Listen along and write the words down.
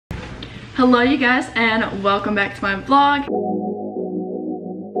Hello you guys, and welcome back to my vlog.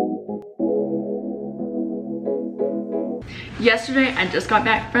 Yesterday I just got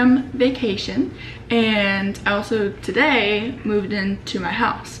back from vacation, and I also today moved into my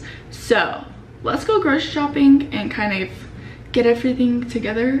house. So let's go grocery shopping and kind of get everything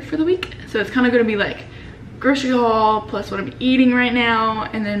together for the week. So it's kind of going to be like grocery haul plus what I'm eating right now,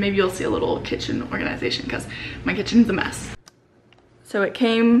 and then maybe you'll see a little kitchen organization because my kitchen's a mess. So it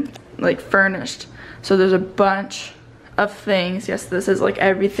came like furnished, so there's a bunch of things. Yes, this is like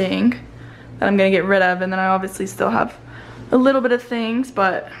everything that I'm gonna get rid of, and then I obviously still have a little bit of things,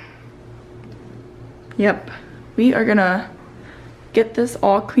 but yep, we are gonna get this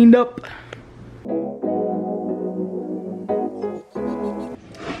all cleaned up.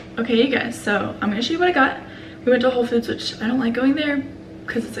 Okay you guys, so I'm gonna show you what I got. We went to Whole Foods, which I don't like going there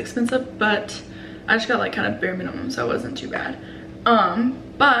because it's expensive, but I just got like kind of bare minimum, so it wasn't too bad.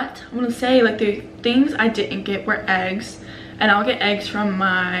 But I want to say like the things I didn't get were eggs, and I'll get eggs from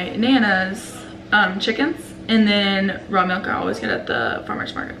my Nana's chickens, and then raw milk I always get at the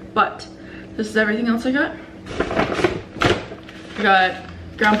farmer's market. But this is everything else I got. I got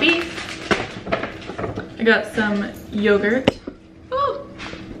ground beef, I got some yogurt. Oh,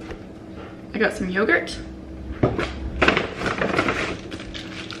 I got some yogurt, I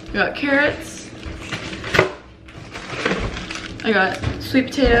got carrots, I got sweet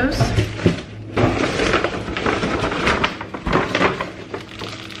potatoes,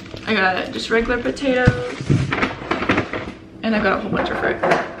 I got just regular potatoes, and I got a whole bunch of fruit.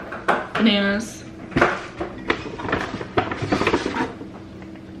 Bananas,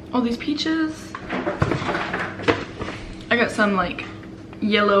 all these peaches, I got some like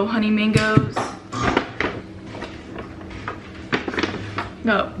yellow honey mangoes,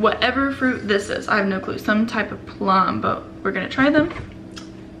 no, whatever fruit this is, I have no clue, some type of plum, but we're gonna try them.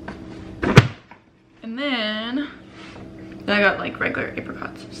 And then I got like regular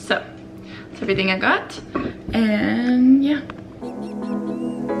apricots. So that's everything I got, and yeah.